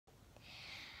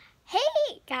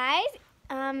Guys,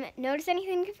 notice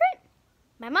anything different?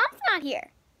 My mom's not here.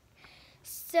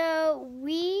 So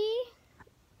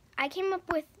I came up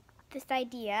with this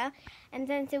idea, and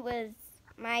since it was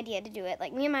my idea to do it,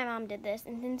 like me and my mom did this,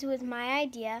 and since it was my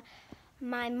idea,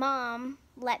 my mom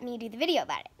let me do the video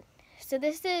about it. So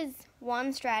this is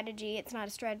one strategy. It's not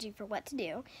a strategy for what to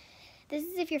do. This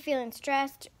is if you're feeling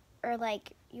stressed or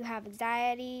like you have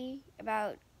anxiety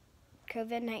about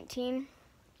COVID-19.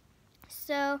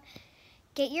 So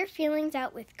get your feelings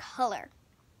out with color.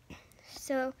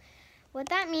 So what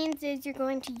that means is you're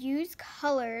going to use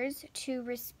colors to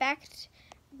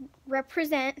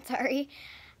represent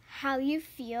how you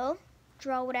feel.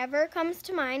 Draw whatever comes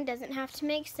to mind, doesn't have to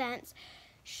make sense.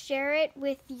 Share it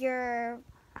with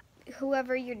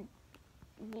whoever you're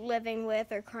living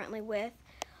with or currently with.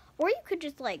 Or you could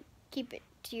just like keep it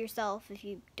to yourself if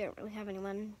you don't really have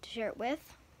anyone to share it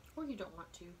with. Or you don't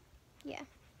want to. Yeah.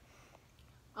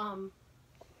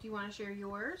 Do you want to share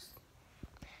yours?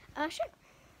 Sure.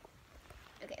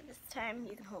 Okay, this time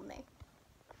you can hold me.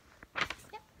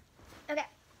 Yep. Okay.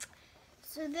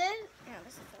 So this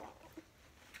is the right one.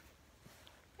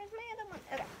 Where's my other one?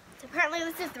 Okay. So apparently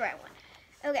this is the right one.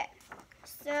 Okay.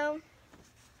 So.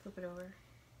 Flip it over.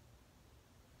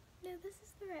 No, this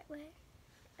is the right way.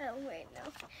 Oh, wait,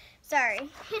 no.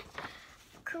 Sorry.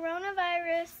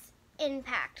 Coronavirus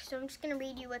impact. So I'm just going to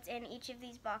read you what's in each of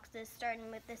these boxes, starting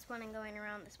with this one and going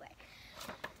around this way.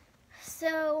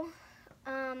 So,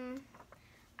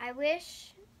 I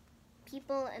wish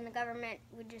people in the government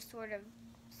would just sort of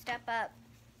step up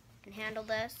and handle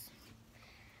this.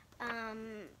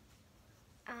 I'm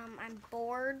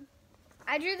bored.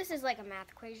 I drew this as like a math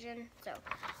equation. So,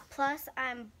 plus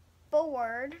I'm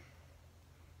bored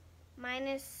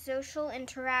minus social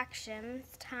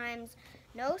interactions times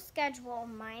no schedule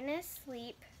minus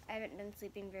sleep. I haven't been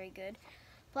sleeping very good.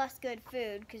 Plus good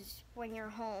food, because when you're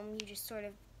home, you just sort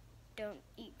of don't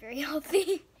eat very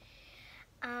healthy.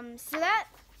 So that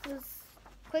was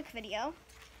a quick video.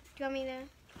 Do you want me to?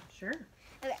 Sure.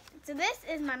 Okay, so this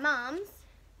is my mom's.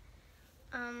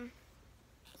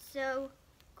 So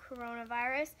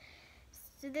coronavirus.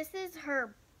 So this is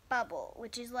her bubble,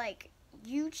 which is like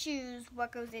you choose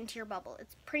what goes into your bubble.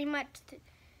 It's pretty much,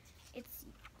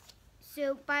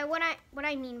 so by what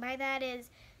I mean by that is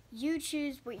you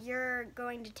choose what you're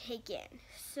going to take in.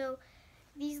 So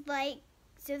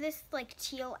this like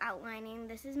teal outlining,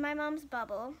 this is my mom's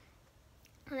bubble.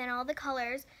 And then all the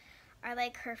colors are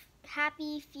like her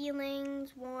happy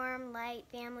feelings, warm, light,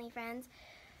 family, friends.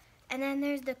 And then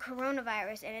there's the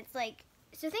coronavirus, and it's like,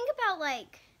 so think about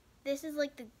like, this is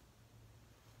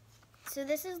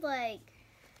like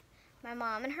my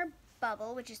mom and her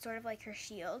bubble, which is sort of like her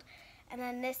shield. And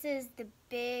then this is the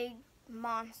big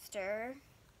monster,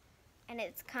 and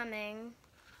it's coming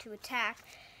to attack.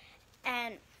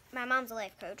 And my mom's a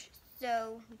life coach,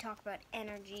 so we talk about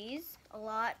energies a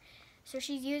lot. So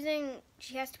she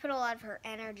has to put a lot of her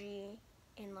energy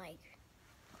in like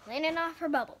cleaning off her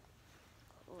bubble,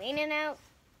 cleaning out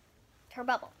her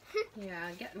bubble.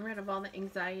 Yeah, getting rid of all the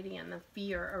anxiety and the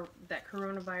fear that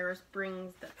coronavirus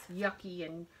brings that's yucky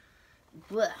and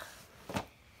blech.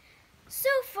 So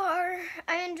far,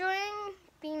 I'm enjoying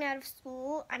being out of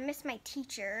school. I miss my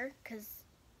teacher because,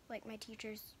 like, my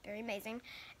teacher's very amazing.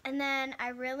 And then I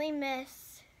really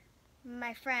miss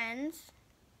my friends.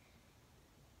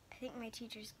 I think my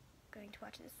teacher's going to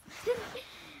watch this.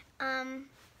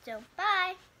 So,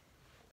 bye.